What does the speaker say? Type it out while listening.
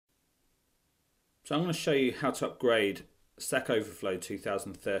So I'm going to show you how to upgrade Stack Overflow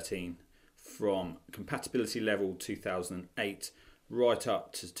 2013 from compatibility level 2008 right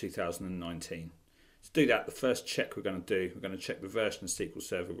up to 2019. To do that, the first check we're going to do, we're going to check the version of SQL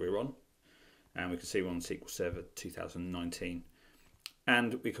Server we're on, and we can see we're on SQL Server 2019.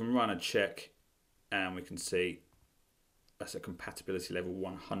 And we can run a check and we can see that's a compatibility level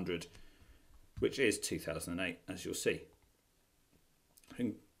 100, which is 2008, as you'll see. We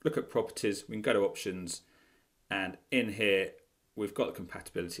can look at properties, we can go to options, and in here we've got the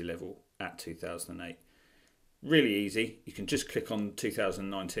compatibility level at 2008. Really easy. You can just click on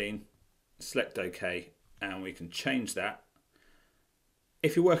 2019, select OK, and we can change that.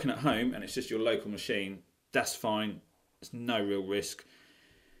 If you're working at home and it's just your local machine, that's fine. There's no real risk.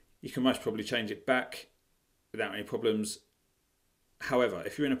 You can most probably change it back without any problems. However,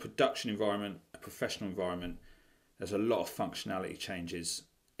 if you're in a production environment, a professional environment, there's a lot of functionality changes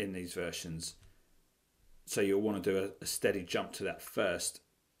in these versions. So you'll want to do a steady jump to that first.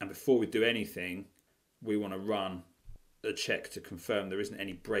 And before we do anything, we want to run a check to confirm there isn't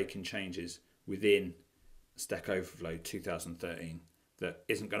any breaking changes within Stack Overflow 2013 that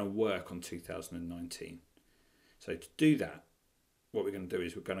isn't going to work on 2019. So to do that, what we're going to do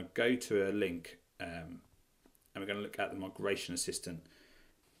is we're going to go to a link and we're going to look at the Migration Assistant.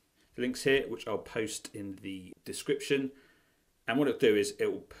 The link's here, which I'll post in the description. And what it'll do is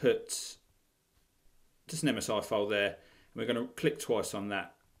it will put just an MSI file there. And we're going to click twice on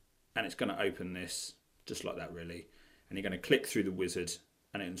that and it's going to open this just like that really. And you're going to click through the wizard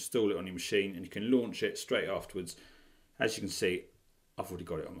and install it on your machine and you can launch it straight afterwards. As you can see, I've already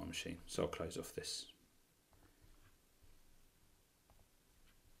got it on my machine. So I'll close off this.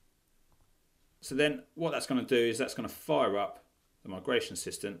 So then what that's going to do is that's going to fire up the Migration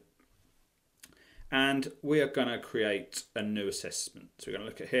Assistant and we are going to create a new assessment. So we're going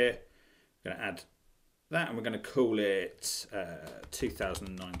to look at here, we're going to add that and we're going to call it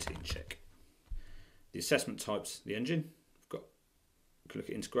 2019 check. The assessment type's the engine. We can look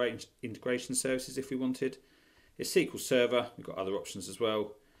at integration services if we wanted. It's SQL Server, we've got other options as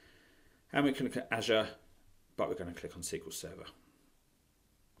well. And we can look at Azure, but we're going to click on SQL Server.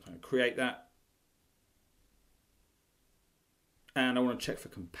 I'm going to create that. And I want to check for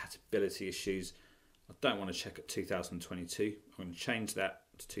compatibility issues. I don't want to check at 2022. I'm going to change that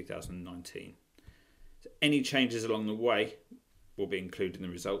to 2019. So any changes along the way will be included in the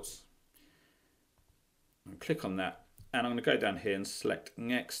results. I'm going to click on that and I'm going to go down here and select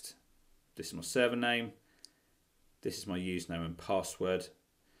next. This is my server name. This is my username and password.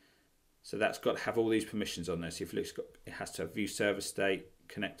 So that's got to have all these permissions on there. So if you look, it has to have view server state,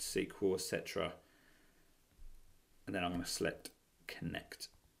 connect to SQL, etc. And then I'm going to select connect.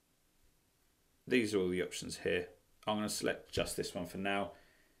 These are all the options here. I'm going to select just this one for now.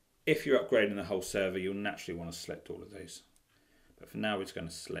 If you're upgrading the whole server, you'll naturally want to select all of those. But for now, we're just going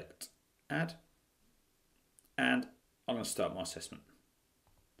to select add. And I'm going to start my assessment.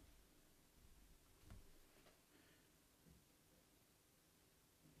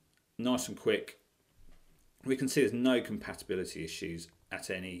 Nice and quick. We can see there's no compatibility issues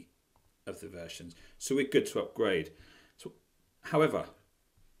at any of the versions. So we're good to upgrade. However,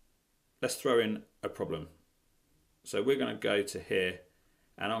 let's throw in a problem. So we're going to go to here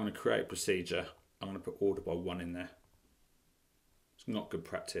and I'm going to create a procedure. I'm going to put order by 1 in there. It's not good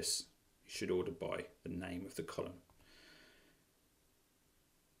practice. You should order by the name of the column.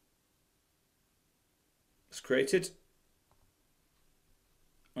 It's created.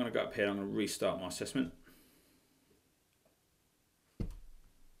 I'm going to go up here and I'm going to restart my assessment.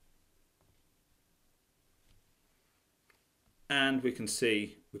 And we can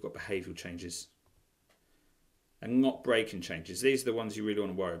see we've got behavioural changes and not breaking changes. These are the ones you really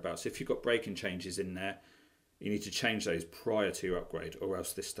want to worry about. So if you've got breaking changes in there, you need to change those prior to your upgrade or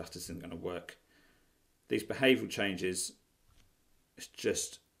else this stuff isn't going to work. These behavioural changes, it's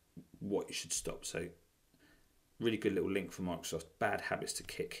just what you should stop. So really good little link from Microsoft, bad habits to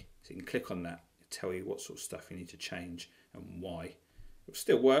kick. So you can click on that, it'll tell you what sort of stuff you need to change and why. It will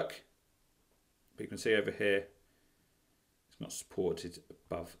still work, but you can see over here, not supported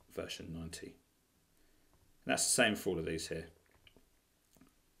above version 90. And that's the same for all of these here.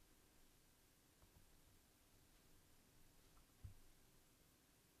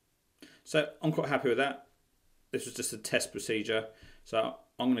 So I'm quite happy with that. This was just a test procedure. So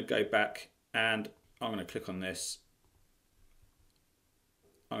I'm going to go back and I'm going to click on this.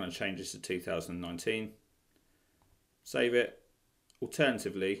 I'm going to change this to 2019. Save it.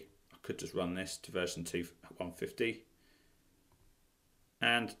 Alternatively, I could just run this to version 150.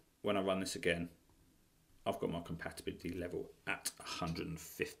 And when I run this again, I've got my compatibility level at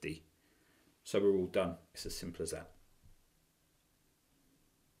 150. So we're all done. It's as simple as that.